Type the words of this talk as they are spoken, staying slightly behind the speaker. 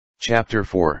Chapter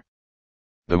 4.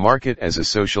 The market as a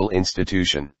social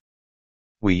institution.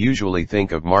 We usually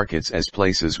think of markets as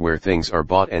places where things are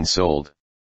bought and sold.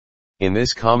 In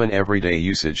this common everyday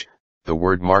usage, the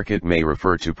word market may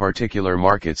refer to particular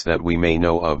markets that we may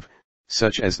know of,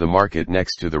 such as the market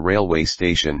next to the railway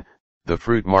station, the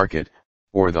fruit market,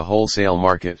 or the wholesale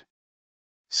market.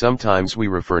 Sometimes we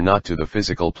refer not to the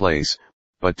physical place,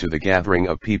 but to the gathering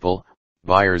of people,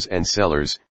 buyers and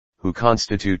sellers, who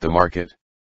constitute the market.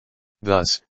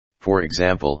 Thus, for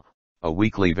example, a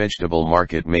weekly vegetable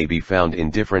market may be found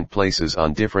in different places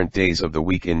on different days of the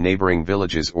week in neighboring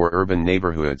villages or urban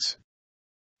neighborhoods.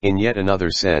 In yet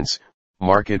another sense,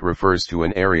 market refers to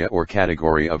an area or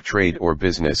category of trade or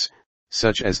business,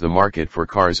 such as the market for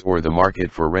cars or the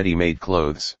market for ready-made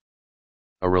clothes.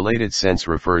 A related sense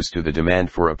refers to the demand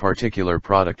for a particular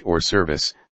product or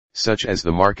service, such as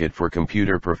the market for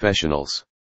computer professionals.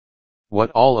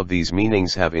 What all of these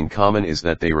meanings have in common is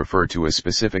that they refer to a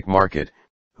specific market,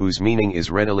 whose meaning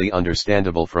is readily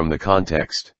understandable from the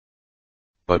context.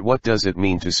 But what does it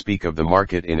mean to speak of the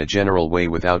market in a general way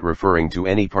without referring to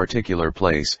any particular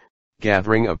place,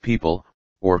 gathering of people,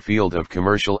 or field of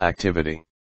commercial activity?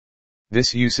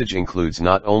 This usage includes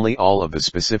not only all of the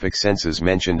specific senses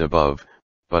mentioned above,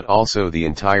 but also the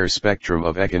entire spectrum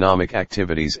of economic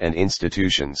activities and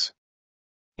institutions.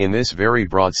 In this very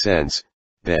broad sense,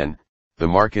 then, the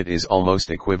market is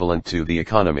almost equivalent to the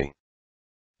economy.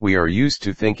 We are used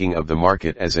to thinking of the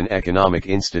market as an economic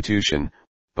institution,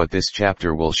 but this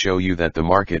chapter will show you that the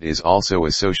market is also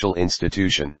a social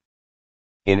institution.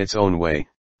 In its own way,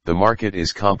 the market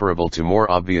is comparable to more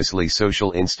obviously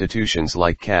social institutions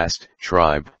like caste,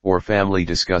 tribe, or family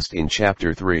discussed in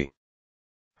Chapter 3.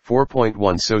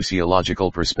 4.1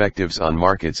 Sociological Perspectives on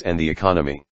Markets and the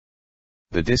Economy.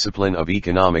 The discipline of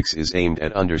economics is aimed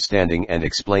at understanding and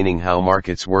explaining how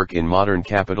markets work in modern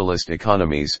capitalist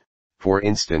economies, for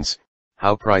instance,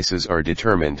 how prices are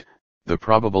determined, the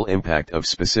probable impact of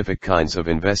specific kinds of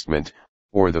investment,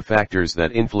 or the factors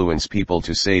that influence people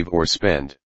to save or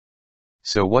spend.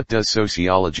 So what does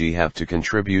sociology have to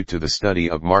contribute to the study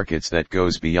of markets that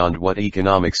goes beyond what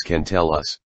economics can tell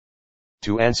us?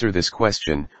 To answer this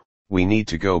question, we need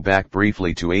to go back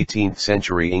briefly to 18th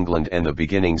century England and the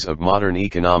beginnings of modern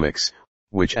economics,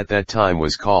 which at that time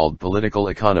was called political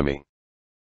economy.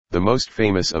 The most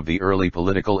famous of the early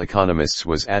political economists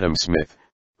was Adam Smith,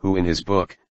 who in his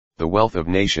book, The Wealth of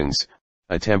Nations,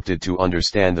 attempted to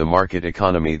understand the market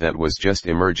economy that was just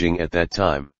emerging at that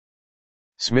time.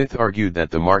 Smith argued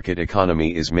that the market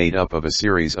economy is made up of a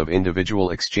series of individual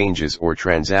exchanges or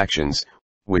transactions,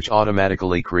 which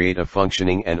automatically create a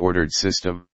functioning and ordered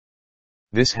system.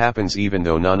 This happens even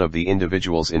though none of the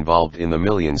individuals involved in the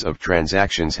millions of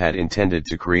transactions had intended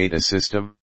to create a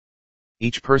system.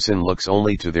 Each person looks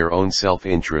only to their own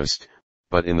self-interest,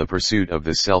 but in the pursuit of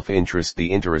this self-interest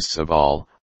the interests of all,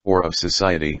 or of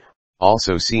society,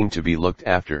 also seem to be looked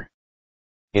after.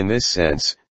 In this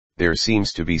sense, there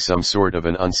seems to be some sort of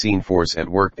an unseen force at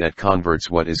work that converts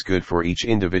what is good for each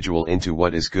individual into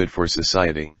what is good for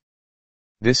society.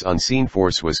 This unseen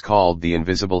force was called the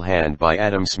invisible hand by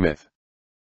Adam Smith.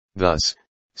 Thus,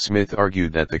 Smith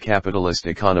argued that the capitalist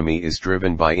economy is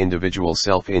driven by individual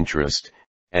self-interest,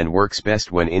 and works best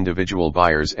when individual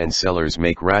buyers and sellers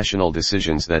make rational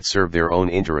decisions that serve their own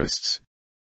interests.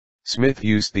 Smith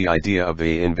used the idea of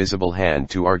the invisible hand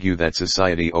to argue that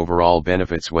society overall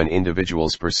benefits when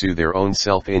individuals pursue their own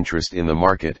self-interest in the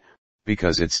market,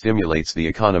 because it stimulates the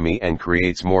economy and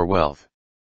creates more wealth.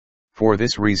 For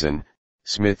this reason,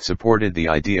 Smith supported the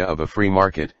idea of a free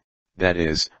market, that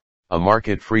is, a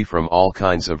market free from all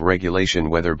kinds of regulation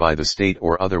whether by the state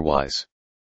or otherwise.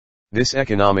 This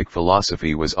economic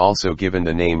philosophy was also given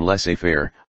the name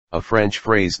laissez-faire, a French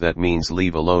phrase that means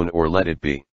leave alone or let it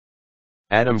be.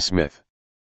 Adam Smith.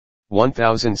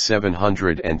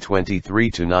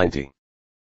 1723-90.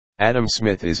 Adam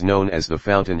Smith is known as the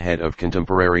fountainhead of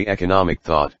contemporary economic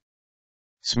thought.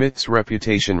 Smith's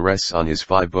reputation rests on his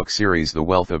 5-book series The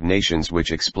Wealth of Nations,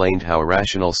 which explained how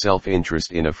rational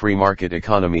self-interest in a free market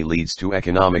economy leads to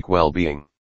economic well-being.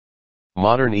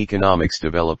 Modern economics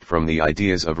developed from the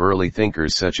ideas of early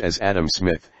thinkers such as Adam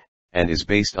Smith, and is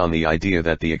based on the idea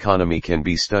that the economy can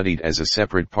be studied as a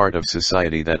separate part of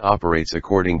society that operates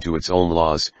according to its own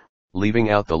laws,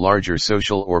 leaving out the larger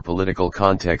social or political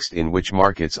context in which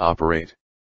markets operate.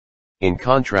 In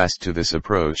contrast to this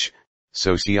approach,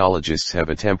 sociologists have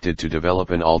attempted to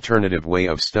develop an alternative way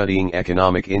of studying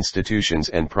economic institutions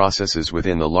and processes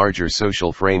within the larger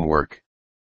social framework.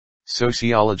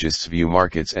 Sociologists view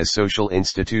markets as social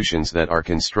institutions that are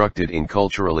constructed in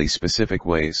culturally specific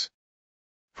ways.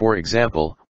 For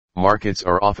example, Markets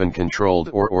are often controlled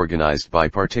or organized by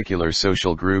particular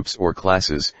social groups or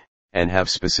classes, and have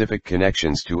specific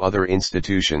connections to other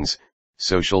institutions,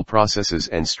 social processes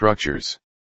and structures.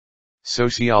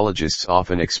 Sociologists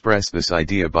often express this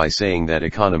idea by saying that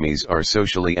economies are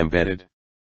socially embedded.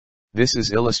 This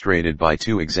is illustrated by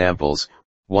two examples,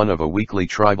 one of a weekly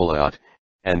tribal ayat,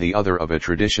 and the other of a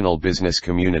traditional business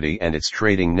community and its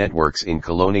trading networks in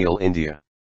colonial India.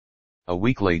 A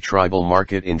weekly tribal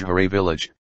market in Dhari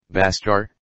village, Bastar,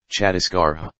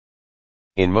 Chhattisgarh.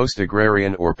 In most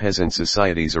agrarian or peasant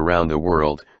societies around the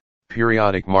world,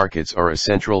 periodic markets are a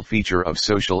central feature of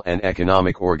social and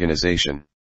economic organization.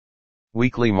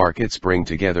 Weekly markets bring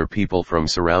together people from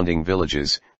surrounding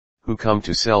villages, who come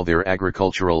to sell their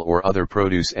agricultural or other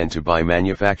produce and to buy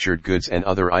manufactured goods and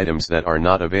other items that are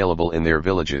not available in their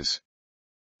villages.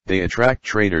 They attract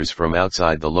traders from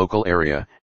outside the local area,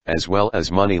 as well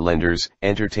as money lenders,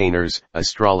 entertainers,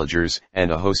 astrologers, and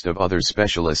a host of other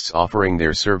specialists offering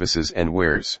their services and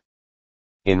wares.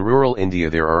 In rural India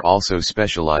there are also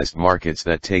specialized markets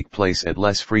that take place at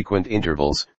less frequent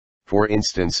intervals, for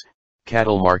instance,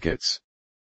 cattle markets.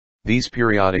 These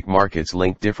periodic markets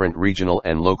link different regional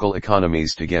and local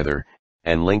economies together,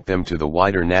 and link them to the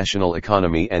wider national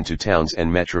economy and to towns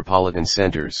and metropolitan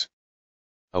centers.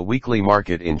 A weekly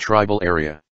market in tribal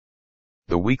area.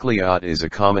 The weekly ayat is a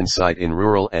common sight in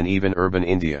rural and even urban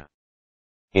India.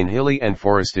 In hilly and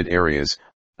forested areas,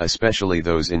 especially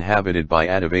those inhabited by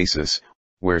Adivasis,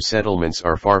 where settlements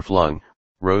are far-flung,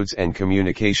 roads and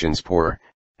communications poor,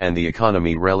 and the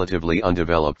economy relatively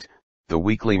undeveloped, the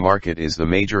weekly market is the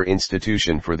major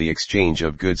institution for the exchange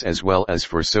of goods as well as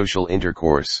for social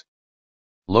intercourse.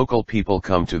 Local people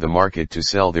come to the market to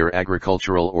sell their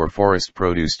agricultural or forest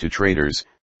produce to traders,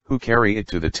 who carry it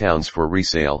to the towns for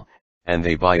resale, and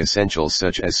they buy essentials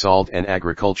such as salt and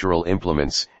agricultural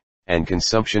implements, and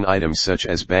consumption items such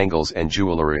as bangles and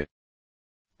jewelry.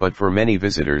 But for many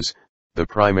visitors, the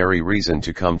primary reason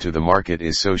to come to the market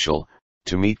is social,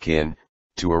 to meet kin,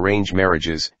 to arrange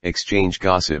marriages, exchange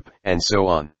gossip, and so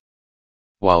on.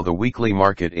 While the weekly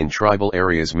market in tribal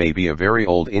areas may be a very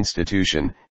old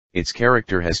institution, its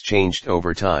character has changed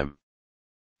over time.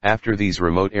 After these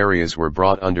remote areas were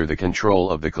brought under the control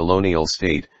of the colonial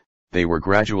state, they were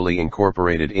gradually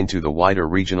incorporated into the wider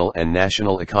regional and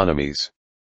national economies.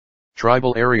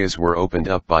 Tribal areas were opened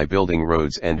up by building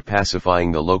roads and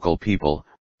pacifying the local people,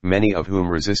 many of whom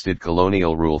resisted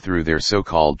colonial rule through their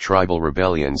so-called tribal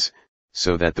rebellions,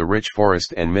 so that the rich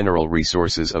forest and mineral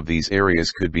resources of these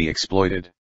areas could be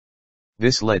exploited.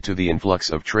 This led to the influx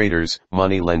of traders,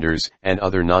 money lenders, and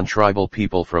other non-tribal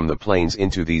people from the plains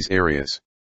into these areas.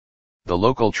 The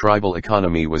local tribal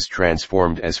economy was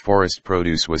transformed as forest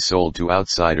produce was sold to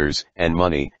outsiders, and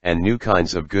money and new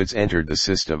kinds of goods entered the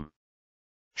system.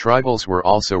 Tribals were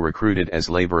also recruited as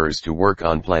laborers to work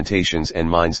on plantations and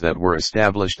mines that were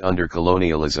established under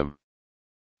colonialism.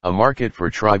 A market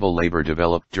for tribal labor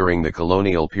developed during the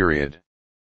colonial period.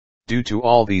 Due to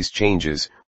all these changes,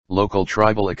 local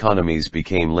tribal economies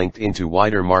became linked into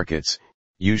wider markets,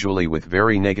 usually with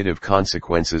very negative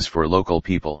consequences for local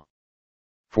people.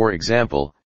 For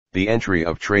example, the entry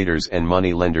of traders and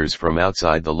money lenders from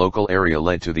outside the local area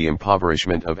led to the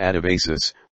impoverishment of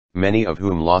Adivasis, many of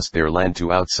whom lost their land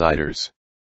to outsiders.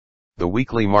 The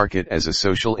weekly market as a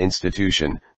social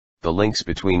institution, the links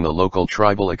between the local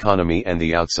tribal economy and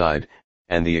the outside,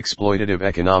 and the exploitative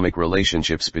economic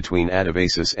relationships between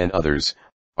Adivasis and others,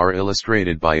 are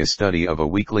illustrated by a study of a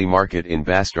weekly market in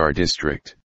Bastar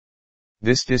district.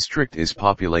 This district is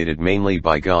populated mainly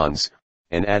by Gonds,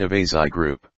 an Adivasi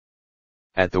group.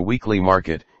 At the weekly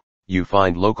market, you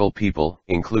find local people,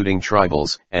 including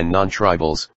tribals and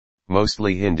non-tribals,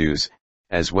 mostly Hindus,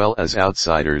 as well as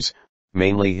outsiders,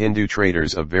 mainly Hindu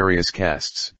traders of various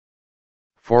castes.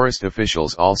 Forest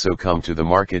officials also come to the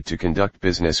market to conduct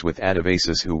business with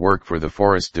Adivasis who work for the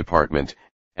forest department,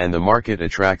 and the market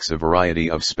attracts a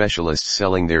variety of specialists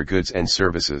selling their goods and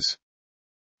services.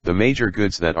 The major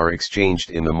goods that are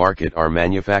exchanged in the market are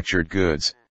manufactured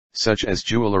goods, such as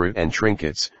jewelry and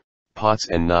trinkets, pots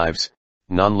and knives,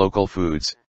 non-local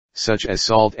foods, such as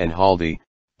salt and haldi,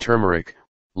 turmeric,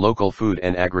 local food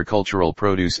and agricultural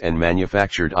produce and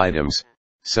manufactured items,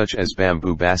 such as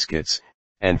bamboo baskets,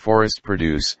 and forest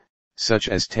produce, such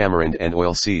as tamarind and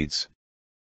oil seeds.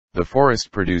 The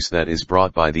forest produce that is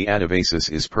brought by the Adivasis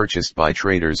is purchased by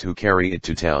traders who carry it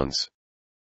to towns.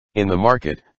 In the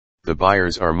market, the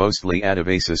buyers are mostly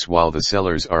Adivasis while the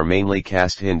sellers are mainly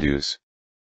caste Hindus.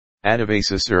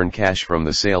 Adivasis earn cash from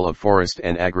the sale of forest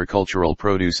and agricultural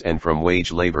produce and from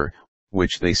wage labor,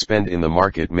 which they spend in the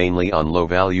market mainly on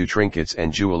low-value trinkets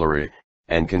and jewelry,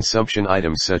 and consumption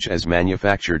items such as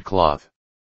manufactured cloth.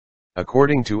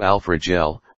 According to Alfred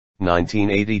Gell,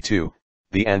 1982,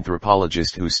 the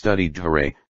anthropologist who studied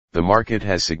Dhare, the market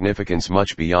has significance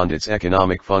much beyond its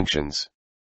economic functions.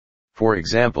 For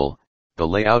example, the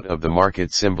layout of the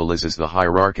market symbolizes the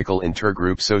hierarchical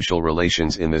intergroup social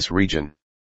relations in this region.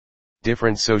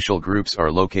 Different social groups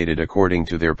are located according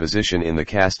to their position in the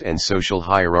caste and social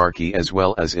hierarchy as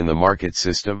well as in the market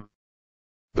system.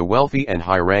 The wealthy and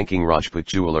high-ranking Rajput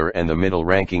jeweler and the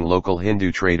middle-ranking local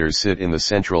Hindu traders sit in the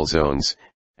central zones,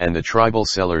 and the tribal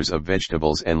sellers of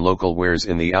vegetables and local wares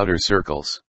in the outer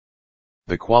circles.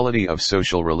 The quality of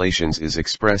social relations is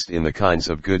expressed in the kinds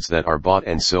of goods that are bought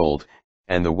and sold,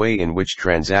 and the way in which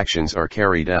transactions are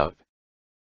carried out.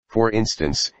 For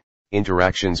instance,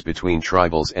 interactions between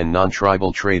tribals and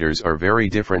non-tribal traders are very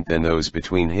different than those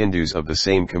between Hindus of the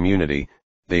same community.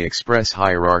 They express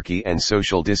hierarchy and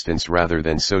social distance rather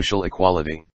than social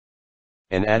equality.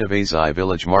 An Adivasi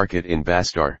village market in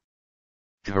Bastar.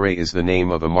 Dhare is the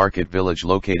name of a market village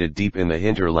located deep in the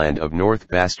hinterland of North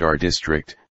Bastar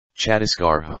district,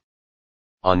 Chhattisgarh.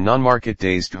 On non-market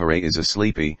days Dhare is a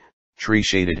sleepy,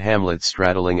 tree-shaded hamlet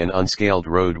straddling an unscaled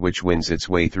road which winds its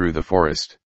way through the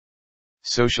forest.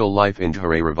 Social life in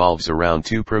Dhare revolves around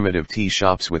two primitive tea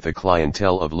shops with a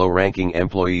clientele of low-ranking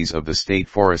employees of the State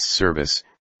Forest Service,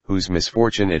 whose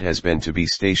misfortune it has been to be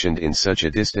stationed in such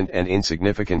a distant and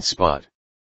insignificant spot.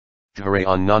 Dhare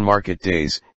on non-market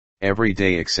days, every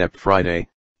day except Friday,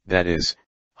 that is,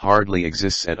 hardly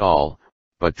exists at all,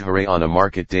 but Dhare on a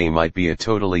market day might be a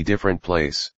totally different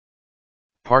place.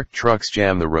 Parked trucks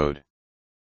jam the road.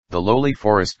 The lowly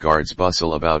forest guards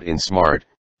bustle about in smart,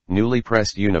 newly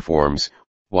pressed uniforms,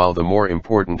 while the more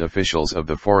important officials of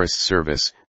the Forest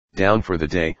Service, down for the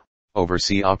day,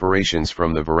 oversee operations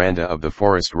from the veranda of the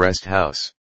forest rest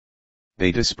house.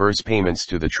 They disperse payments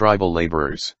to the tribal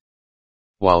laborers.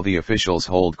 While the officials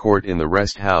hold court in the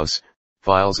rest house,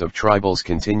 files of tribals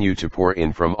continue to pour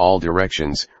in from all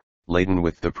directions, laden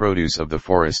with the produce of the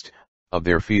forest, of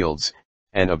their fields,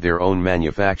 and of their own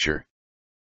manufacture.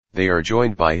 They are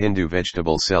joined by Hindu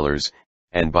vegetable sellers,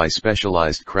 and by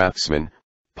specialized craftsmen,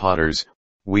 potters,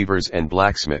 weavers and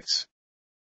blacksmiths.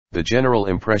 The general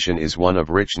impression is one of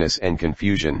richness and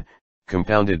confusion,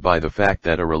 compounded by the fact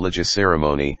that a religious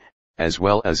ceremony, as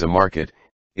well as a market,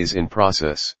 is in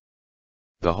process.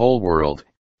 The whole world,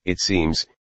 it seems,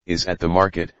 is at the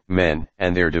market, men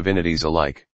and their divinities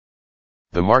alike.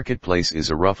 The marketplace is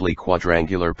a roughly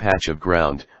quadrangular patch of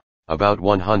ground, about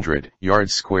 100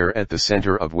 yards square at the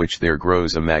center of which there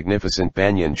grows a magnificent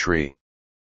banyan tree.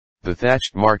 The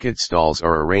thatched market stalls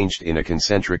are arranged in a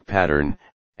concentric pattern,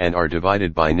 and are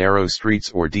divided by narrow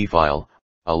streets or defile,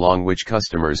 along which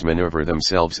customers maneuver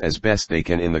themselves as best they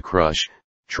can in the crush,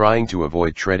 trying to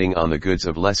avoid treading on the goods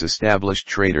of less established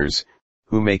traders,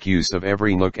 who make use of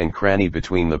every nook and cranny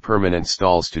between the permanent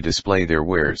stalls to display their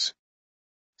wares.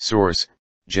 Source: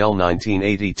 Gell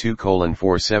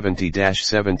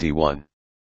 1982:470-71.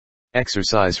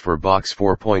 Exercise for Box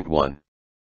 4.1.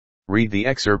 Read the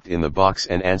excerpt in the box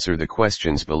and answer the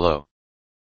questions below.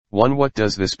 1. What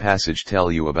does this passage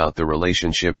tell you about the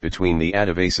relationship between the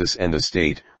Adivasis and the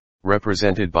state,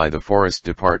 represented by the Forest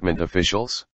Department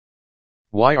officials?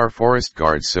 Why are forest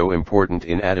guards so important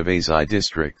in Adivasi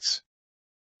districts?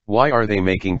 Why are they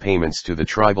making payments to the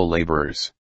tribal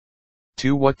laborers?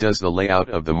 2. What does the layout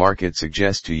of the market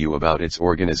suggest to you about its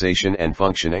organization and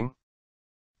functioning?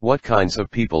 What kinds of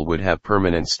people would have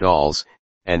permanent stalls,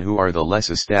 and who are the less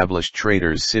established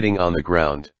traders sitting on the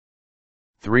ground?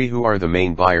 3. Who are the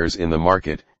main buyers in the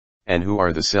market, and who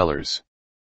are the sellers?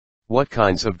 What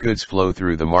kinds of goods flow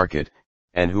through the market,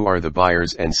 and who are the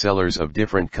buyers and sellers of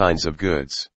different kinds of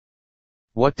goods?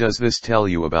 What does this tell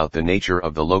you about the nature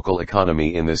of the local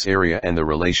economy in this area and the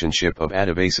relationship of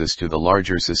Adivasis to the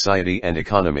larger society and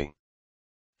economy?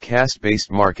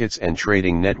 Caste-based markets and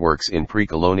trading networks in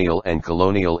pre-colonial and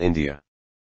colonial India.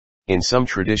 In some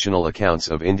traditional accounts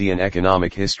of Indian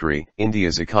economic history,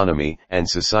 India's economy and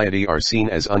society are seen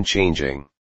as unchanging.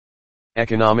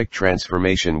 Economic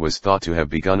transformation was thought to have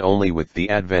begun only with the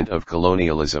advent of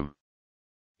colonialism.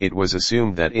 It was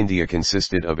assumed that India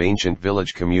consisted of ancient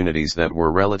village communities that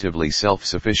were relatively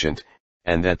self-sufficient,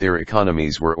 and that their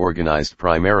economies were organized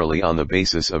primarily on the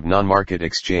basis of non-market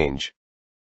exchange.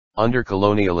 Under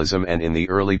colonialism and in the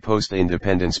early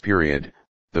post-independence period,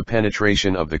 the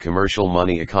penetration of the commercial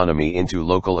money economy into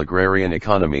local agrarian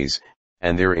economies,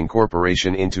 and their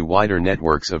incorporation into wider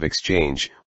networks of exchange,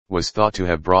 was thought to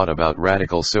have brought about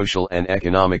radical social and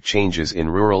economic changes in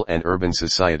rural and urban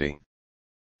society.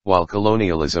 While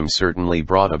colonialism certainly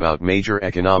brought about major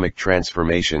economic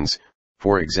transformations,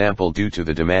 for example due to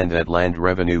the demand that land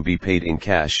revenue be paid in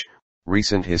cash,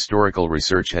 Recent historical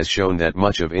research has shown that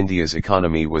much of India's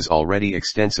economy was already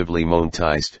extensively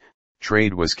monetized.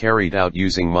 Trade was carried out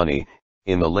using money,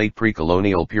 in the late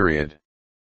pre-colonial period.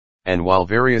 And while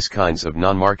various kinds of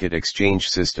non-market exchange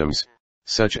systems,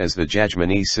 such as the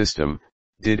Jajmani system,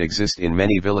 did exist in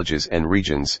many villages and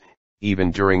regions, even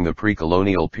during the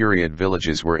pre-colonial period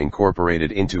villages were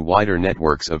incorporated into wider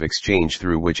networks of exchange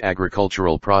through which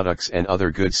agricultural products and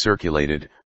other goods circulated.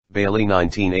 Bailey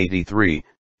 1983,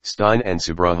 Stein and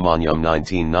Subrahmanyam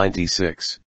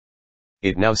 1996.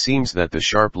 It now seems that the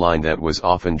sharp line that was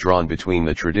often drawn between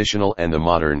the traditional and the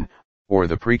modern, or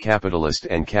the pre-capitalist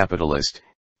and capitalist,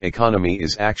 economy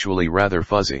is actually rather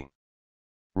fuzzy.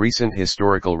 Recent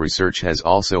historical research has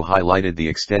also highlighted the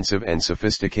extensive and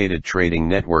sophisticated trading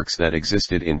networks that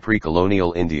existed in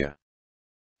pre-colonial India.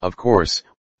 Of course,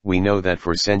 we know that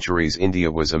for centuries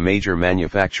India was a major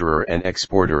manufacturer and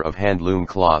exporter of handloom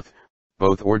cloth,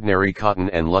 both ordinary cotton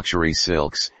and luxury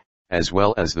silks, as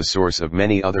well as the source of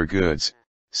many other goods,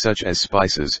 such as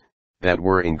spices, that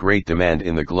were in great demand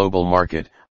in the global market,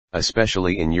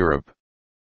 especially in Europe.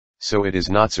 So it is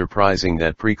not surprising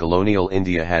that pre-colonial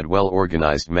India had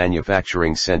well-organized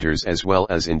manufacturing centers as well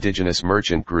as indigenous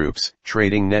merchant groups,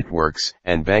 trading networks,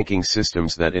 and banking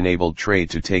systems that enabled trade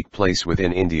to take place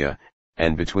within India,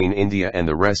 and between India and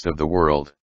the rest of the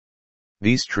world.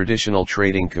 These traditional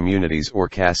trading communities or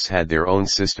castes had their own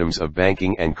systems of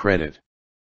banking and credit.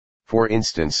 For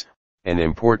instance, an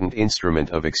important instrument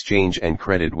of exchange and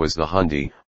credit was the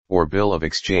hundi, or bill of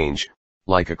exchange,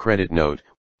 like a credit note,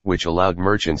 which allowed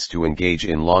merchants to engage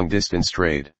in long-distance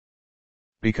trade.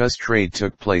 Because trade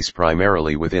took place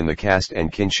primarily within the caste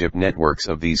and kinship networks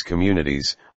of these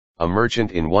communities, a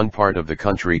merchant in one part of the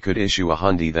country could issue a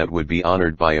hundi that would be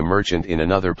honored by a merchant in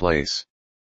another place.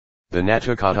 The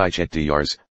Nattukattai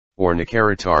Chettiyars, or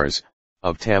Nakaratars,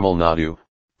 of Tamil Nadu,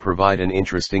 provide an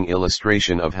interesting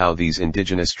illustration of how these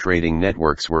indigenous trading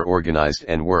networks were organized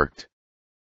and worked.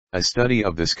 A study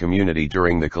of this community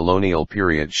during the colonial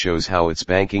period shows how its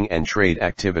banking and trade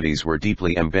activities were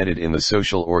deeply embedded in the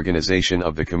social organization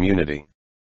of the community.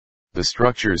 The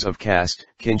structures of caste,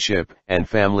 kinship, and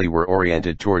family were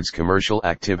oriented towards commercial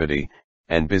activity,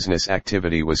 and business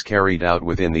activity was carried out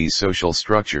within these social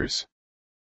structures.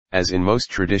 As in most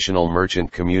traditional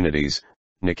merchant communities,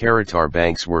 Nakaratar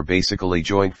banks were basically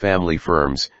joint family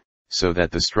firms, so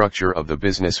that the structure of the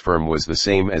business firm was the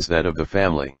same as that of the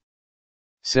family.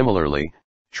 Similarly,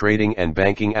 trading and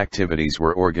banking activities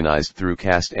were organized through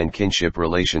caste and kinship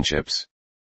relationships.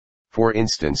 For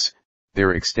instance,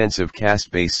 their extensive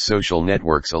caste-based social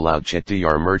networks allowed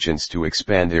Chettiyar merchants to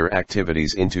expand their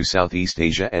activities into Southeast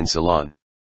Asia and Ceylon.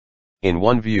 In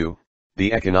one view,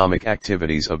 the economic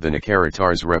activities of the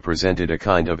Nakaratars represented a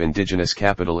kind of indigenous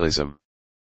capitalism.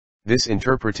 This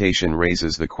interpretation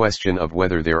raises the question of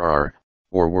whether there are,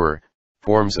 or were,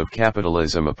 forms of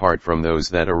capitalism apart from those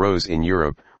that arose in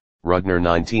Europe. Rudner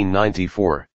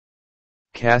 1994.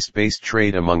 Caste-based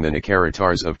trade among the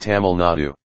Nakaratars of Tamil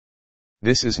Nadu.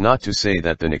 This is not to say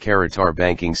that the Nakaratar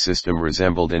banking system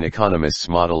resembled an economist's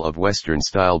model of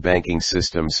Western-style banking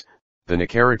systems. The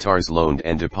Nakaratars loaned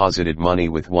and deposited money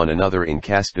with one another in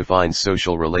caste-defined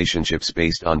social relationships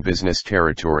based on business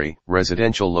territory,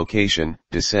 residential location,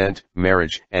 descent,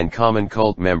 marriage, and common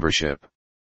cult membership.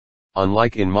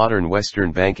 Unlike in modern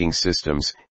Western banking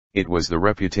systems, it was the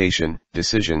reputation,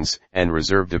 decisions, and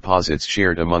reserve deposits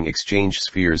shared among exchange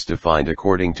spheres defined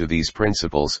according to these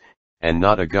principles, and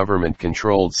not a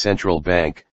government-controlled central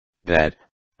bank, that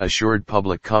assured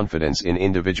public confidence in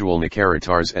individual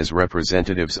Nakaratars as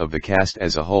representatives of the caste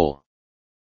as a whole.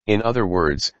 In other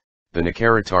words, the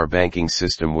Nakaratar banking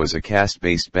system was a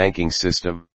caste-based banking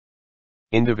system.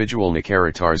 Individual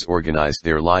Nakaratars organized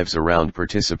their lives around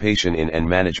participation in and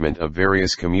management of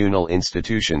various communal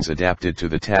institutions adapted to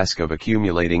the task of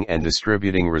accumulating and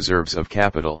distributing reserves of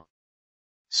capital.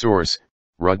 Source: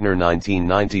 Rudner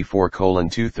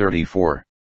 1994:234.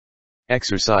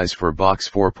 Exercise for Box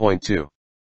 4.2.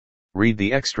 Read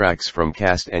the extracts from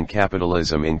Caste and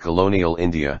Capitalism in Colonial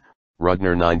India,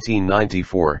 Rudner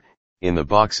 1994, in the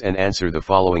box and answer the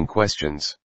following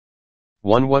questions.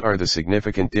 1. What are the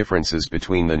significant differences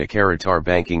between the Nakaratar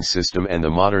banking system and the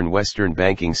modern Western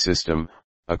banking system,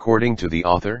 according to the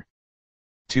author?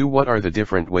 2. What are the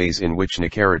different ways in which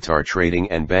Nakaratar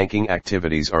trading and banking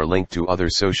activities are linked to other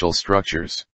social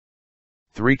structures?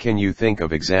 3. Can you think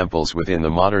of examples within the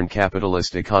modern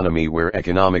capitalist economy where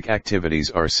economic activities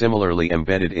are similarly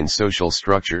embedded in social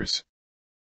structures?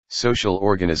 Social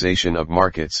organization of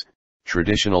markets,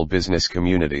 traditional business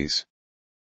communities.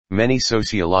 Many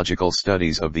sociological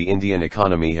studies of the Indian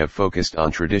economy have focused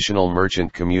on traditional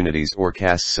merchant communities or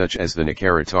castes such as the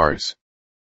Nakaratars.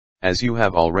 As you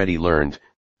have already learned,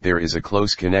 there is a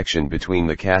close connection between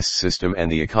the caste system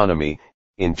and the economy,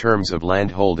 in terms of land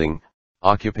holding,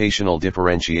 occupational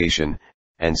differentiation,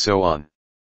 and so on.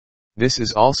 This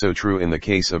is also true in the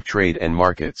case of trade and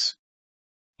markets.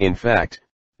 In fact,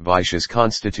 Vaishyas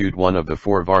constitute one of the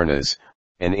four Varnas,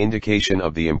 an indication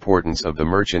of the importance of the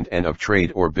merchant and of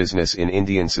trade or business in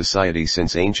Indian society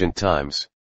since ancient times.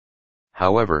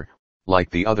 However, like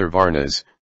the other Varnas,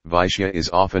 Vaishya is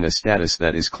often a status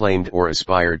that is claimed or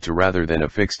aspired to rather than a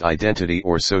fixed identity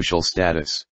or social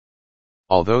status.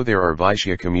 Although there are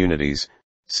Vaishya communities,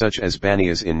 such as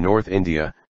Baniyas in North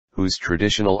India, whose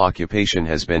traditional occupation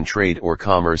has been trade or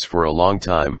commerce for a long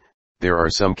time, there are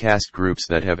some caste groups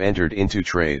that have entered into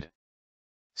trade.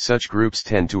 Such groups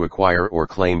tend to acquire or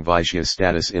claim Vaishya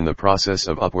status in the process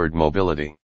of upward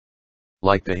mobility.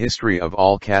 Like the history of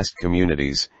all caste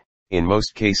communities, in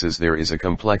most cases there is a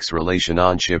complex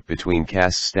relationship between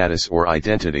caste status or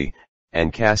identity,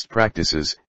 and caste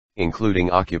practices, including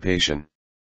occupation.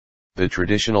 The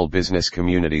traditional business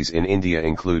communities in India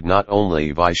include not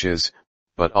only Vaishyas,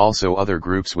 but also other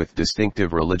groups with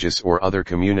distinctive religious or other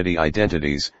community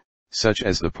identities, such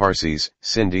as the Parsis,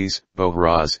 Sindhis,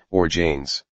 Bohras, or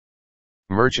Jains.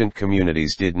 Merchant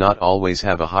communities did not always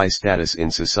have a high status in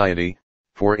society.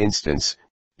 For instance,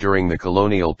 during the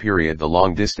colonial period the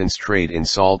long-distance trade in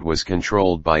salt was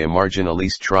controlled by a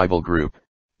marginalist tribal group,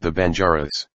 the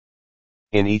Banjaras.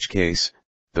 In each case,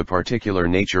 the particular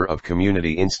nature of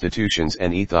community institutions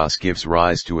and ethos gives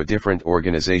rise to a different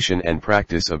organization and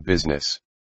practice of business.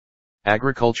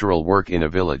 Agricultural work in a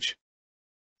village.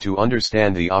 To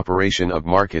understand the operation of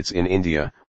markets in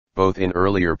India, both in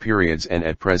earlier periods and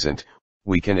at present,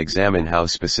 we can examine how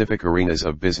specific arenas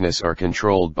of business are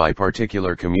controlled by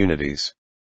particular communities.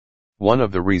 One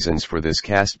of the reasons for this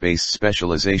caste-based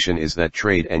specialization is that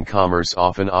trade and commerce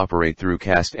often operate through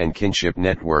caste and kinship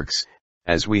networks,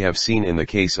 as we have seen in the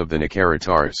case of the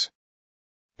Nakaratars.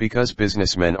 Because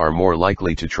businessmen are more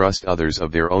likely to trust others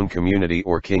of their own community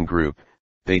or kin group,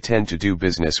 they tend to do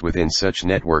business within such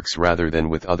networks rather than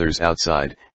with others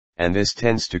outside, and this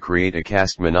tends to create a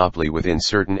caste monopoly within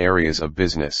certain areas of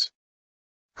business.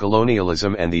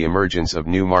 Colonialism and the emergence of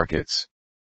new markets.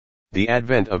 The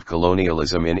advent of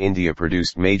colonialism in India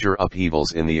produced major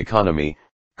upheavals in the economy,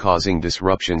 causing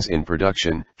disruptions in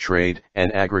production, trade,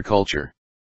 and agriculture.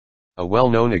 A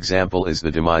well-known example is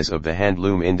the demise of the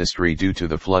handloom industry due to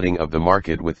the flooding of the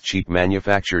market with cheap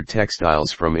manufactured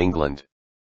textiles from England.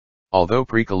 Although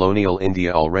pre-colonial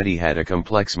India already had a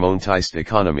complex monetized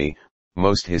economy,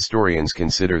 most historians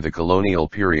consider the colonial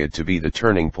period to be the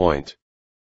turning point.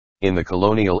 In the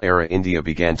colonial era India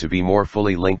began to be more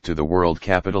fully linked to the world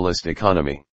capitalist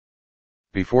economy.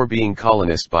 Before being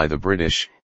colonized by the British,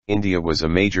 India was a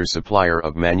major supplier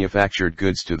of manufactured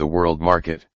goods to the world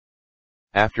market.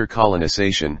 After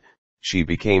colonization, she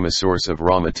became a source of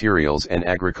raw materials and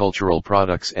agricultural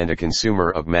products and a consumer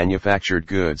of manufactured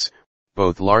goods,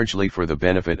 both largely for the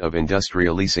benefit of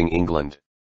industrializing England.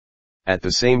 At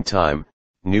the same time,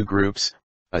 new groups,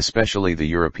 especially the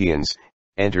Europeans,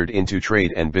 entered into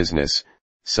trade and business,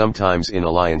 sometimes in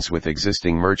alliance with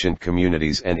existing merchant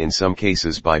communities and in some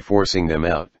cases by forcing them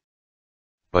out.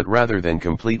 But rather than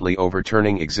completely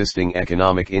overturning existing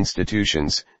economic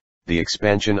institutions, the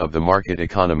expansion of the market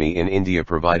economy in India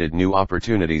provided new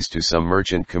opportunities to some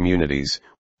merchant communities,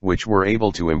 which were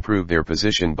able to improve their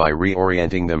position by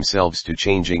reorienting themselves to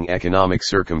changing economic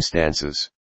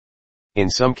circumstances. In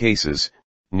some cases,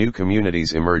 new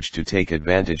communities emerged to take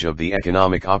advantage of the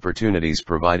economic opportunities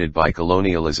provided by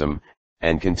colonialism,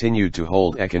 and continued to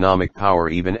hold economic power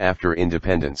even after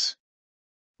independence.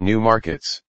 New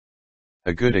markets.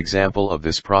 A good example of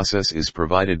this process is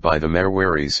provided by the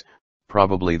Marwaris,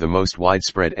 probably the most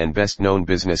widespread and best-known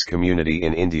business community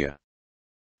in India.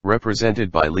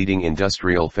 Represented by leading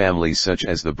industrial families such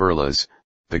as the Birlas,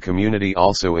 the community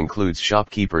also includes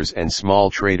shopkeepers and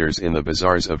small traders in the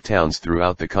bazaars of towns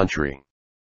throughout the country.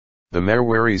 The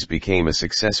Marwaris became a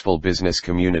successful business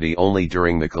community only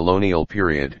during the colonial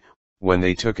period, when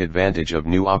they took advantage of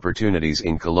new opportunities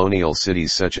in colonial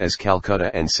cities such as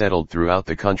Calcutta and settled throughout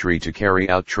the country to carry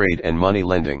out trade and money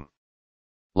lending.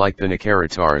 Like the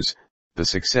Nakaratars, the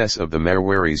success of the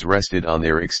Marwaris rested on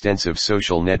their extensive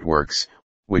social networks,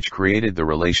 which created the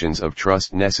relations of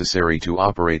trust necessary to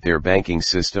operate their banking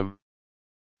system.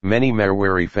 Many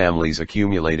Marwari families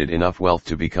accumulated enough wealth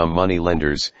to become money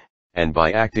lenders, and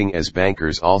by acting as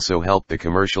bankers also helped the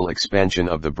commercial expansion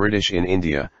of the British in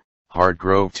India.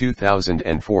 Hardgrove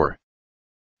 2004.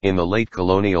 In the late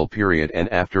colonial period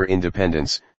and after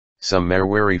independence, some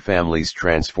Marwari families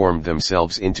transformed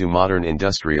themselves into modern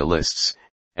industrialists,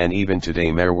 and even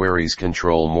today Marwaris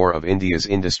control more of India's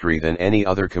industry than any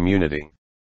other community.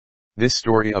 This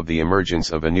story of the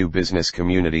emergence of a new business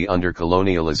community under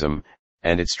colonialism,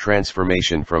 and its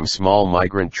transformation from small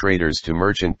migrant traders to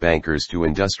merchant bankers to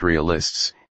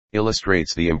industrialists,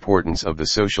 illustrates the importance of the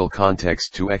social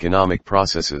context to economic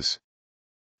processes.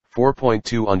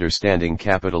 4.2 Understanding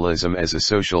capitalism as a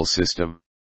social system.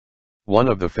 One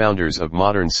of the founders of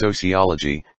modern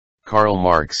sociology, Karl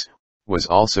Marx, was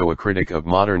also a critic of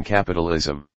modern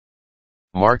capitalism.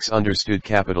 Marx understood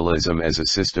capitalism as a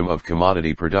system of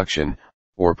commodity production,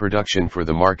 or production for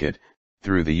the market,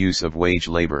 through the use of wage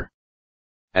labor.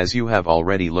 As you have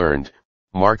already learned,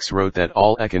 Marx wrote that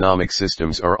all economic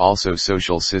systems are also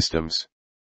social systems.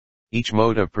 Each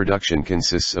mode of production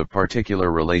consists of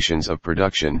particular relations of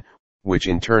production, which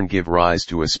in turn give rise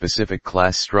to a specific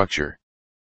class structure.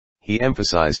 He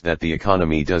emphasized that the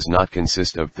economy does not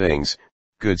consist of things,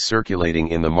 goods circulating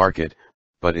in the market,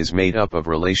 but is made up of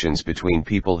relations between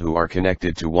people who are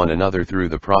connected to one another through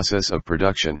the process of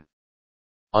production.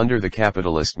 Under the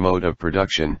capitalist mode of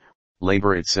production,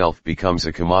 labor itself becomes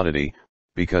a commodity,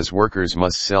 because workers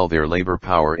must sell their labor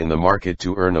power in the market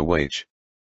to earn a wage.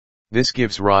 This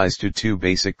gives rise to two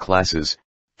basic classes: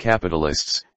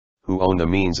 capitalists, who own the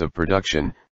means of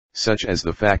production, such as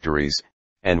the factories,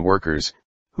 and workers,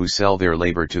 who sell their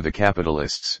labor to the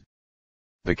capitalists.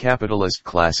 The capitalist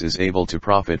class is able to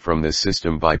profit from this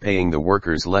system by paying the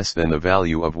workers less than the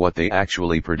value of what they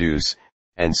actually produce,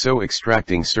 and so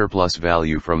extracting surplus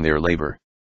value from their labor.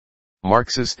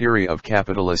 Marx's theory of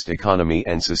capitalist economy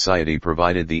and society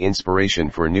provided the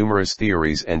inspiration for numerous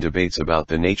theories and debates about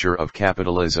the nature of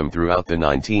capitalism throughout the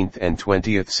 19th and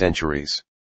 20th centuries.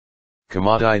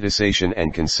 Commoditization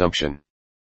and consumption.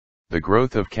 The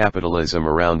growth of capitalism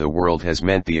around the world has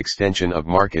meant the extension of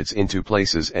markets into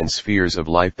places and spheres of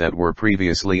life that were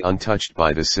previously untouched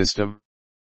by the system.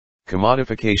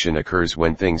 Commodification occurs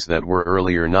when things that were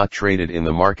earlier not traded in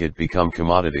the market become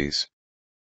commodities.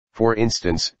 For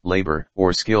instance, labor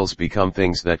or skills become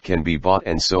things that can be bought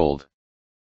and sold.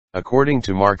 According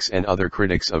to Marx and other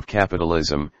critics of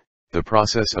capitalism, the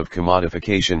process of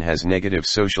commodification has negative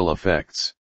social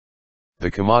effects. The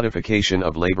commodification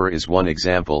of labor is one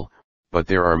example, but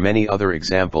there are many other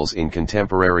examples in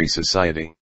contemporary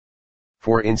society.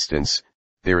 For instance,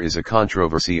 there is a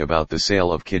controversy about the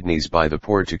sale of kidneys by the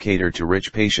poor to cater to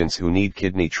rich patients who need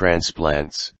kidney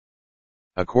transplants.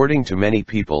 According to many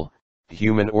people,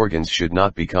 human organs should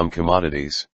not become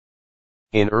commodities.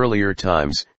 In earlier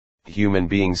times, human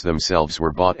beings themselves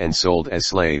were bought and sold as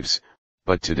slaves,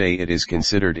 but today it is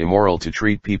considered immoral to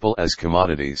treat people as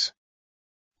commodities.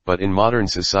 But in modern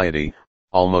society,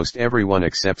 almost everyone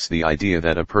accepts the idea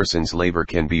that a person's labor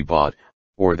can be bought,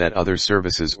 or that other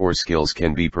services or skills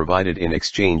can be provided in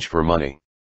exchange for money.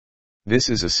 This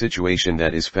is a situation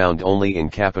that is found only in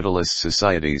capitalist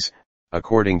societies,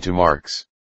 according to Marx.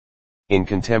 In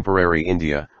contemporary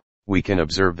India, we can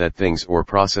observe that things or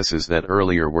processes that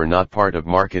earlier were not part of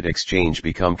market exchange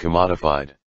become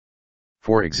commodified.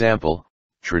 For example,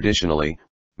 traditionally,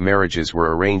 marriages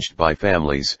were arranged by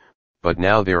families, but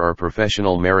now there are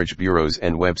professional marriage bureaus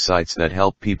and websites that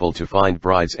help people to find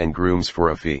brides and grooms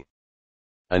for a fee.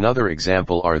 Another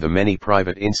example are the many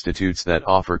private institutes that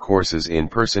offer courses in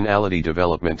personality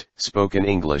development, spoken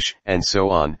English, and so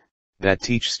on, that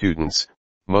teach students,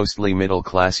 mostly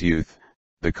middle-class youth,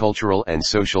 the cultural and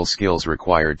social skills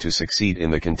required to succeed in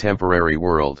the contemporary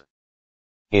world.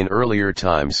 In earlier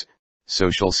times,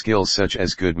 social skills such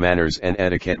as good manners and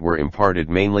etiquette were imparted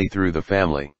mainly through the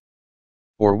family.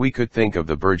 Or we could think of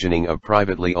the burgeoning of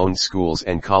privately owned schools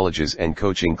and colleges and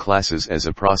coaching classes as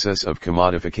a process of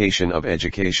commodification of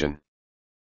education.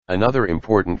 Another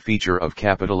important feature of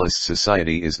capitalist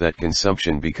society is that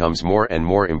consumption becomes more and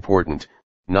more important,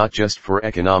 not just for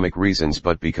economic reasons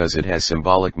but because it has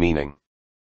symbolic meaning.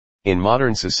 In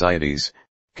modern societies,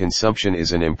 consumption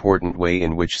is an important way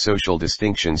in which social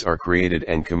distinctions are created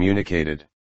and communicated.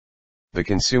 The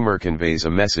consumer conveys a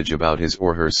message about his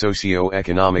or her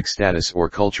socio-economic status or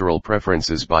cultural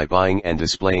preferences by buying and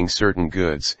displaying certain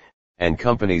goods, and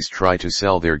companies try to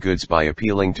sell their goods by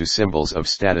appealing to symbols of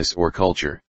status or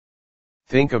culture.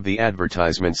 Think of the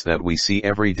advertisements that we see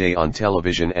every day on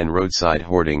television and roadside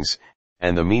hoardings,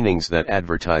 and the meanings that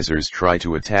advertisers try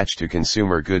to attach to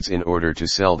consumer goods in order to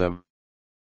sell them.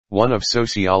 One of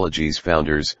sociology's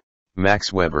founders,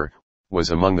 Max Weber,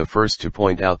 was among the first to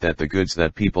point out that the goods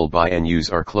that people buy and use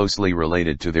are closely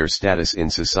related to their status in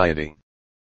society.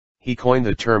 He coined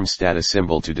the term status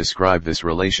symbol to describe this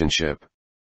relationship.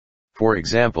 For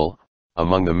example,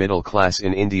 among the middle class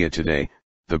in India today,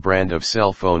 the brand of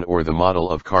cell phone or the model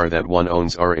of car that one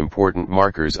owns are important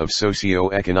markers of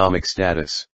socio-economic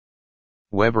status.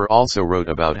 Weber also wrote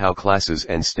about how classes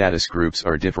and status groups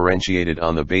are differentiated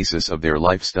on the basis of their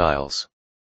lifestyles.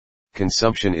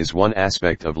 Consumption is one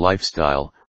aspect of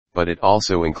lifestyle, but it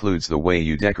also includes the way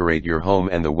you decorate your home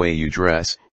and the way you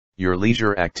dress, your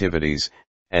leisure activities,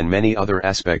 and many other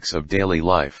aspects of daily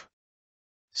life.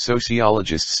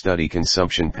 Sociologists study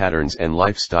consumption patterns and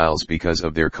lifestyles because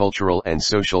of their cultural and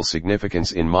social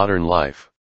significance in modern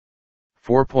life.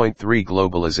 4.3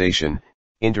 Globalization,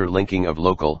 interlinking of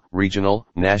local, regional,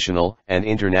 national, and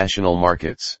international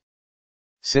markets.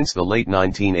 Since the late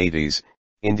 1980s,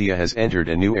 India has entered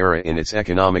a new era in its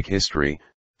economic history,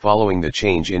 following the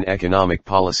change in economic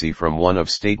policy from one of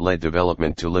state-led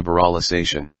development to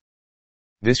liberalization.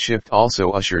 This shift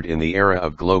also ushered in the era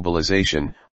of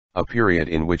globalization, a period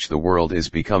in which the world is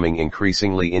becoming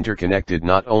increasingly interconnected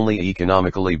not only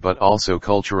economically but also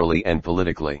culturally and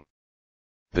politically.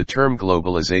 The term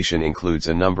globalization includes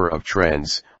a number of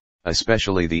trends,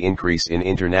 especially the increase in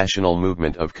international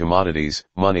movement of commodities,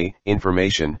 money,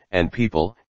 information, and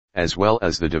people, as well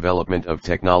as the development of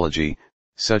technology,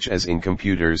 such as in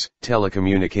computers,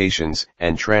 telecommunications,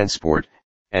 and transport,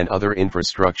 and other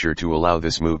infrastructure to allow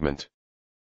this movement.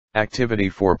 Activity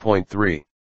 4.3.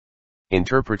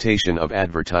 Interpretation of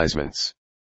advertisements.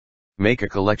 Make a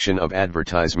collection of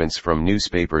advertisements from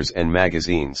newspapers and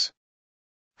magazines.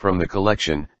 From the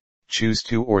collection, choose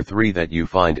 2 or 3 that you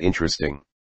find interesting.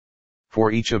 For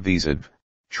each of these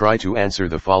try to answer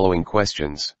the following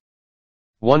questions.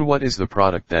 1. What is the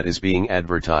product that is being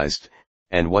advertised,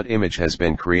 and what image has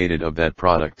been created of that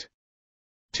product?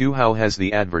 2. How has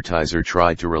the advertiser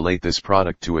tried to relate this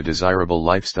product to a desirable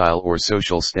lifestyle or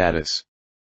social status?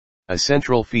 A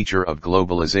central feature of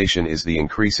globalization is the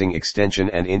increasing extension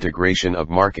and integration of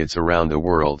markets around the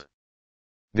world.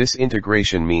 This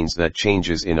integration means that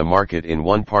changes in a market in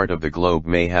one part of the globe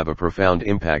may have a profound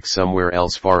impact somewhere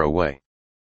else far away.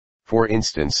 For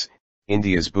instance,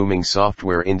 India's booming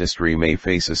software industry may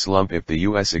face a slump if the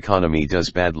US economy does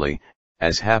badly,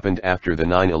 as happened after the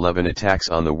 9/11 attacks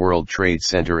on the World Trade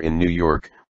Center in New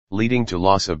York, leading to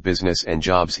loss of business and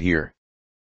jobs here.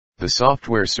 The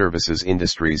software services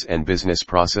industries and business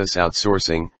process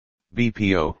outsourcing,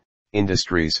 BPO,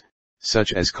 industries,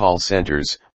 such as call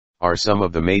centers, are some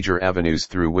of the major avenues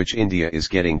through which India is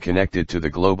getting connected to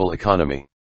the global economy.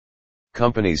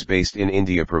 Companies based in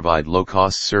India provide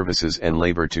low-cost services and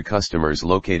labor to customers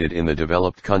located in the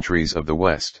developed countries of the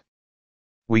West.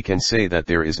 We can say that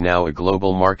there is now a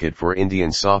global market for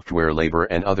Indian software labor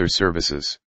and other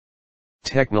services.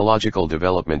 Technological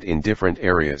development in different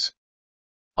areas.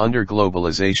 Under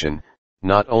globalization,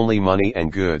 not only money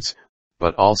and goods,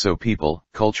 but also people,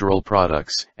 cultural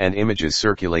products, and images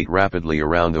circulate rapidly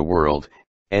around the world,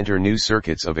 enter new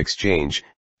circuits of exchange,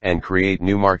 and create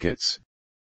new markets.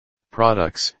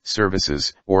 Products,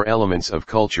 services, or elements of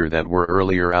culture that were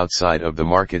earlier outside of the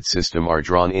market system are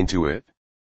drawn into it.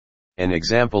 An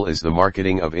example is the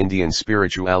marketing of Indian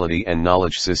spirituality and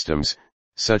knowledge systems,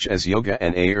 such as yoga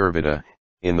and Ayurveda,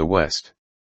 in the West.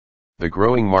 The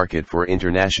growing market for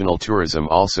international tourism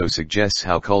also suggests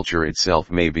how culture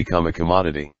itself may become a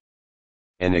commodity.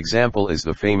 An example is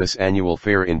the famous annual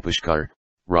fair in Pushkar,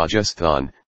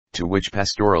 Rajasthan, to which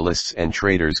pastoralists and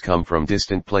traders come from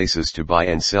distant places to buy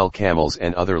and sell camels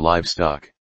and other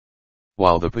livestock.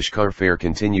 While the Pushkar fair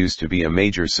continues to be a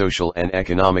major social and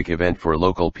economic event for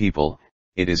local people,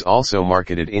 it is also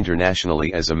marketed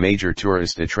internationally as a major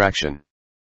tourist attraction.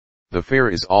 The fair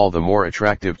is all the more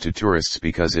attractive to tourists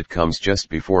because it comes just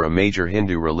before a major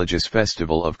Hindu religious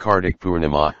festival of Kartik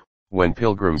Purnima, when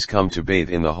pilgrims come to bathe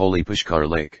in the holy Pushkar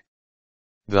lake.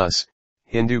 Thus,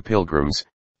 Hindu pilgrims,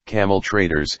 camel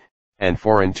traders, and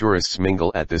foreign tourists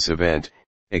mingle at this event,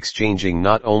 exchanging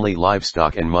not only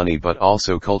livestock and money but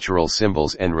also cultural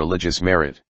symbols and religious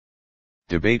merit.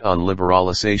 Debate on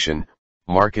liberalization,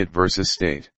 market versus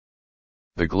state.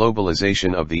 The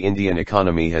globalization of the Indian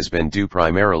economy has been due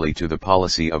primarily to the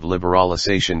policy of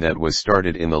liberalization that was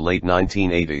started in the late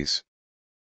 1980s.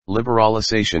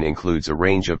 Liberalization includes a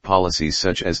range of policies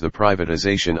such as the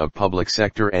privatization of public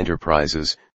sector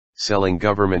enterprises, selling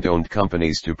government-owned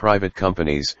companies to private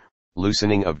companies,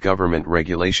 loosening of government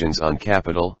regulations on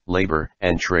capital, labor,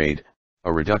 and trade,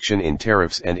 a reduction in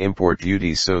tariffs and import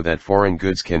duties so that foreign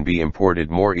goods can be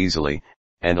imported more easily,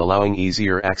 and allowing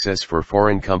easier access for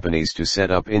foreign companies to set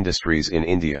up industries in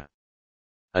India.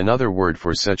 Another word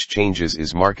for such changes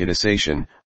is marketization,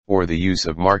 or the use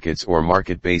of markets or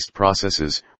market-based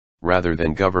processes, rather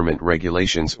than government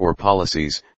regulations or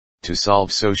policies, to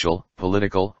solve social,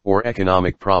 political, or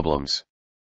economic problems.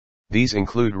 These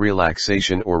include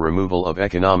relaxation or removal of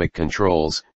economic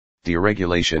controls,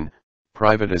 deregulation,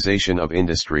 privatization of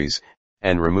industries,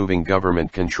 and removing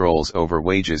government controls over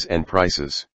wages and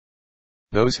prices.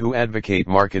 Those who advocate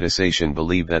marketization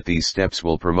believe that these steps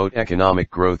will promote economic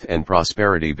growth and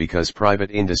prosperity because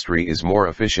private industry is more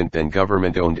efficient than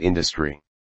government-owned industry.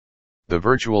 The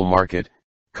virtual market,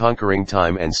 conquering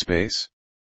time and space.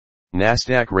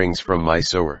 NASDAQ rings from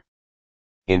Mysore.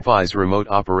 Infi's remote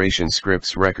operation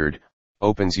scripts record,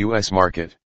 opens US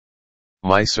market.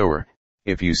 Mysore,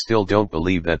 if you still don't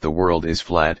believe that the world is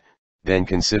flat, then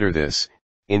consider this.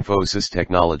 Infosys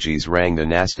Technologies rang the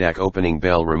NASDAQ opening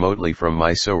bell remotely from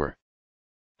Mysore.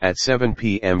 At 7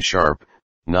 p.m. sharp,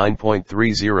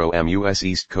 9:30 am US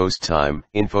East Coast time,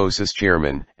 Infosys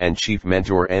chairman and chief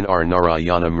mentor N.R.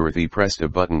 Narayana Murthy pressed a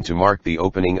button to mark the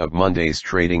opening of Monday's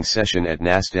trading session at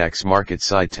NASDAQ's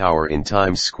MarketSite Tower in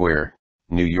Times Square,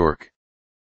 New York.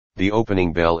 The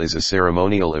opening bell is a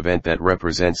ceremonial event that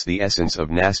represents the essence of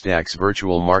NASDAQ's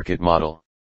virtual market model.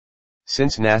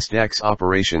 Since NASDAQ's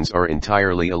operations are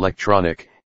entirely electronic,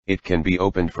 it can be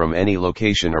opened from any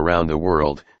location around the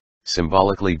world,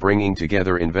 symbolically bringing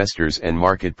together investors and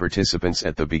market participants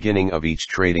at the beginning of each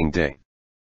trading day.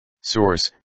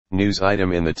 Source: News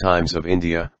item in the Times of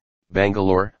India,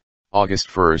 Bangalore,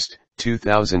 August 1,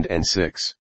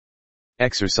 2006.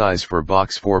 Exercise for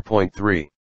Box 4.3.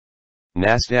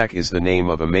 NASDAQ is the name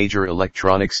of a major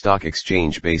electronic stock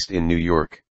exchange based in New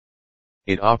York.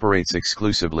 It operates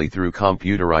exclusively through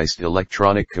computerized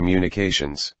electronic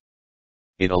communications.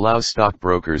 It allows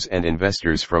stockbrokers and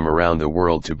investors from around the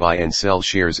world to buy and sell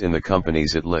shares in the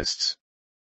companies it lists.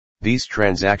 These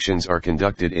transactions are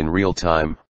conducted in real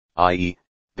time, i.e.,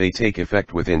 they take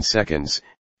effect within seconds,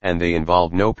 and they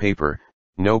involve no paper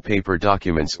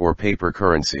documents or paper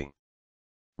currency.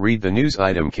 Read the news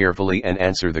item carefully and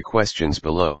answer the questions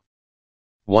below.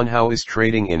 1. How is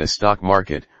trading in a stock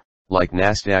market, like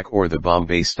NASDAQ or the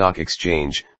Bombay Stock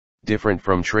Exchange, different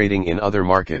from trading in other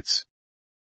markets?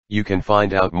 You can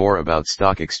find out more about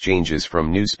stock exchanges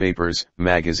from newspapers,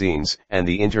 magazines, and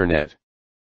the internet.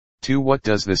 2. What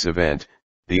does this event,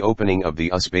 the opening of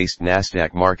the US-based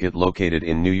NASDAQ market located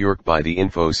in New York by the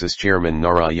Infosys chairman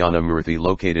Narayana Murthy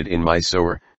located in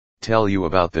Mysore, tell you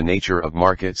about the nature of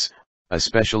markets,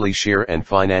 especially share and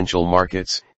financial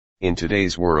markets, in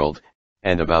today's world,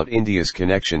 and about India's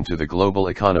connection to the global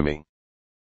economy?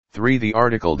 3. The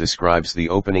article describes the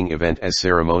opening event as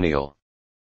ceremonial.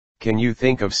 Can you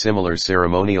think of similar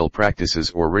ceremonial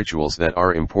practices or rituals that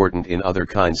are important in other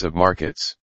kinds of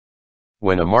markets?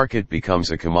 When a market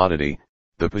becomes a commodity,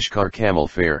 the Pushkar Camel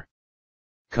Fair.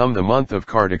 Come the month of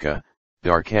Kartika,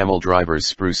 our camel drivers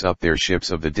spruce up their ships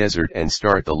of the desert and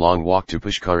start the long walk to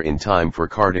Pushkar in time for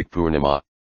Kartik Purnima.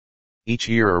 Each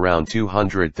year around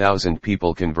 200,000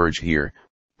 people converge here,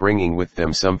 bringing with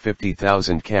them some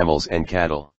 50,000 camels and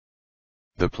cattle.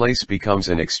 The place becomes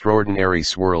an extraordinary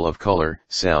swirl of color,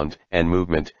 sound, and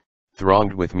movement,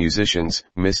 thronged with musicians,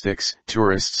 mystics,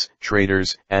 tourists,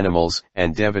 traders, animals,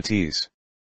 and devotees.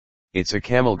 It's a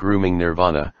camel grooming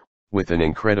nirvana, with an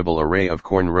incredible array of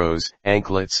cornrows,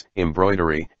 anklets,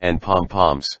 embroidery, and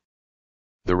pom-poms.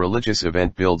 The religious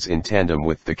event builds in tandem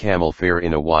with the camel fair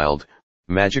in a wild,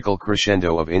 magical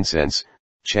crescendo of incense,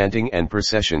 chanting and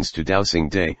processions to Dowsing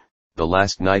Day, the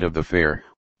last night of the fair,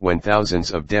 when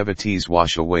thousands of devotees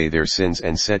wash away their sins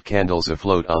and set candles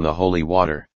afloat on the holy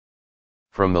water.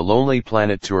 From the Lonely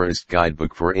Planet Tourist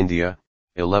Guidebook for India,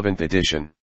 11th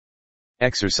edition.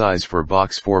 Exercise for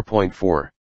Box 4.4.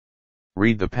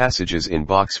 Read the passages in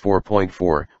Box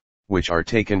 4.4, which are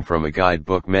taken from a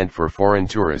guidebook meant for foreign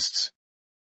tourists.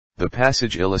 The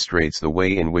passage illustrates the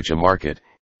way in which a market,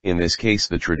 in this case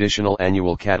the traditional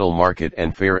annual cattle market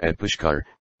and fair at Pushkar,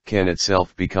 can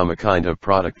itself become a kind of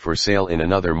product for sale in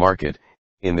another market,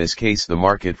 in this case the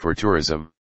market for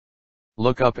tourism.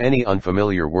 Look up any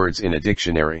unfamiliar words in a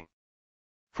dictionary.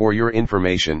 For your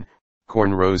information,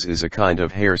 cornrows is a kind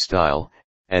of hairstyle,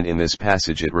 and in this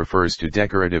passage it refers to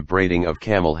decorative braiding of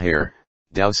camel hair.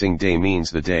 Dowsing Day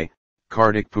means the day,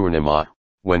 Kartik Purnima,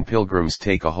 when pilgrims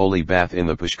take a holy bath in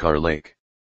the Pushkar lake.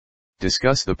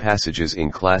 Discuss the passages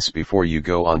in class before you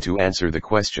go on to answer the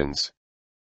questions.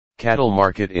 Cattle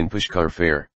market in Pushkar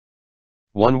Fair.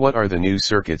 1. What are the new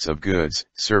circuits of goods,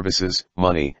 services,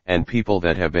 money, and people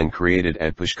that have been created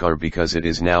at Pushkar because it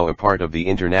is now a part of the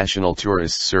international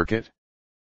tourist circuit?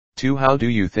 2. How do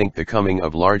you think the coming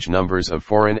of large numbers of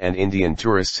foreign and Indian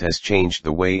tourists has changed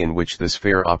the way in which this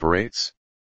fair operates?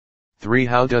 3.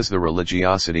 How does the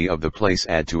religiosity of the place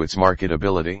add to its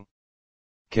marketability?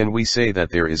 Can we say that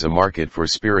there is a market for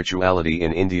spirituality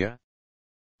in India?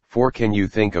 4. Can you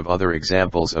think of other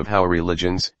examples of how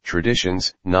religions,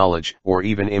 traditions, knowledge, or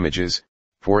even images,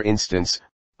 for instance,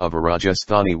 of a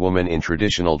Rajasthani woman in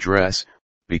traditional dress,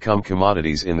 become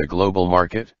commodities in the global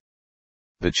market?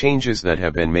 The changes that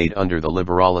have been made under the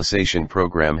liberalization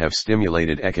program have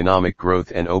stimulated economic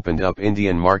growth and opened up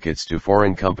Indian markets to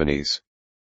foreign companies.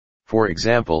 For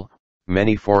example,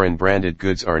 many foreign branded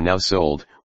goods are now sold,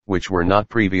 which were not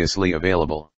previously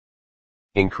available.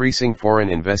 Increasing foreign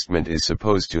investment is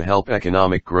supposed to help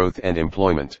economic growth and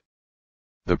employment.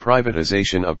 The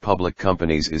privatization of public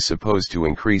companies is supposed to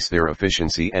increase their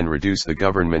efficiency and reduce the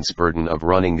government's burden of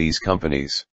running these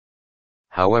companies.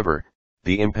 However,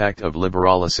 the impact of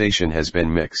liberalization has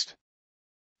been mixed.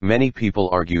 Many people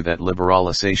argue that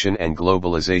liberalization and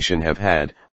globalization have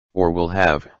had, or will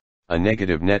have, a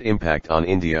negative net impact on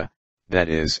India, that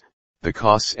is, the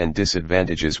costs and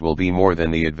disadvantages will be more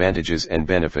than the advantages and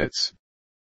benefits.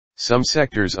 Some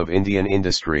sectors of Indian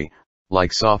industry,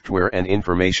 like software and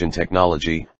information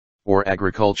technology, or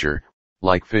agriculture,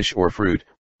 like fish or fruit,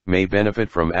 may benefit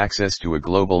from access to a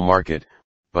global market,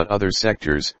 but other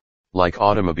sectors, like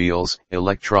automobiles,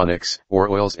 electronics, or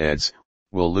oilseeds,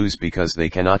 will lose because they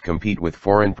cannot compete with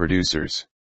foreign producers.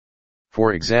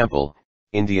 For example,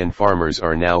 Indian farmers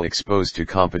are now exposed to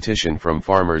competition from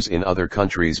farmers in other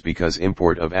countries because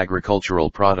import of agricultural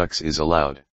products is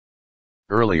allowed.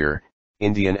 Earlier,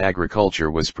 Indian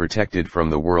agriculture was protected from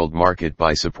the world market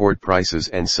by support prices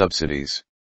and subsidies.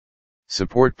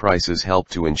 Support prices help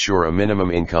to ensure a minimum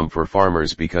income for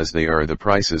farmers because they are the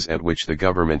prices at which the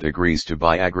government agrees to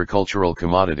buy agricultural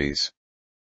commodities.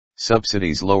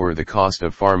 Subsidies lower the cost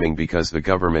of farming because the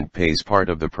government pays part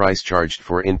of the price charged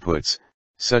for inputs,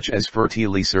 such as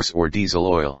fertilizers or diesel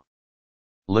oil.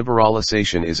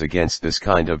 Liberalization is against this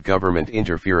kind of government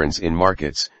interference in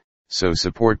markets, so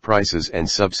support prices and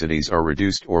subsidies are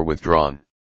reduced or withdrawn.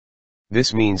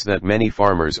 This means that many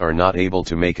farmers are not able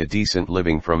to make a decent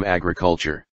living from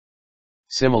agriculture.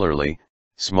 Similarly,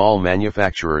 small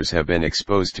manufacturers have been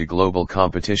exposed to global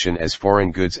competition as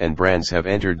foreign goods and brands have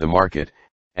entered the market,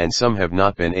 and some have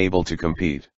not been able to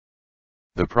compete.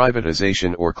 The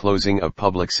privatization or closing of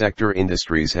public sector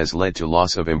industries has led to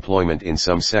loss of employment in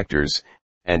some sectors,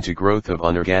 and to growth of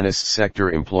unorganized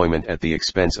sector employment at the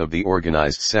expense of the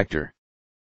organized sector.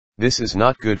 This is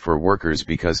not good for workers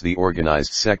because the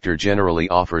organized sector generally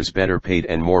offers better paid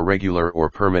and more regular or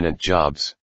permanent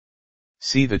jobs.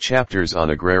 See the chapters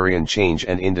on agrarian change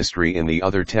and industry in the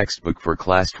other textbook for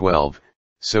Class 12,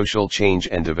 Social Change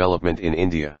and Development in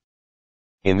India.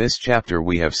 In this chapter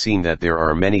we have seen that there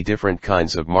are many different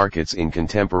kinds of markets in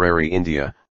contemporary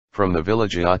India, from the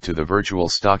villageout to the virtual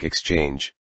stock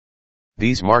exchange.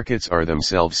 These markets are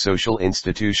themselves social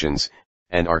institutions,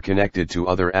 and are connected to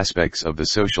other aspects of the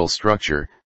social structure,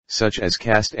 such as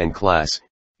caste and class,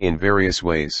 in various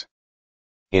ways.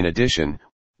 In addition,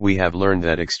 we have learned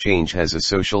that exchange has a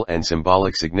social and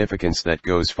symbolic significance that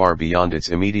goes far beyond its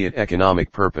immediate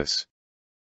economic purpose.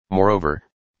 Moreover,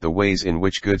 the ways in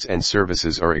which goods and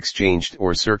services are exchanged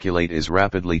or circulate is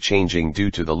rapidly changing due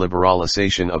to the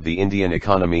liberalization of the Indian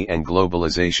economy and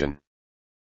globalization.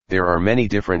 There are many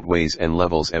different ways and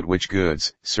levels at which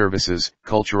goods, services,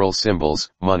 cultural symbols,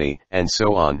 money, and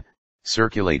so on,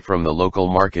 circulate from the local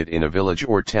market in a village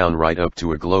or town right up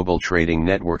to a global trading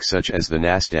network such as the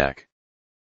Nasdaq.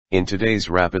 In today's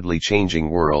rapidly changing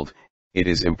world, it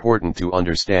is important to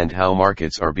understand how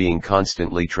markets are being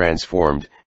constantly transformed,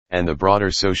 and the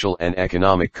broader social and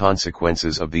economic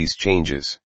consequences of these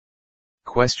changes.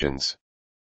 Questions.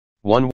 1.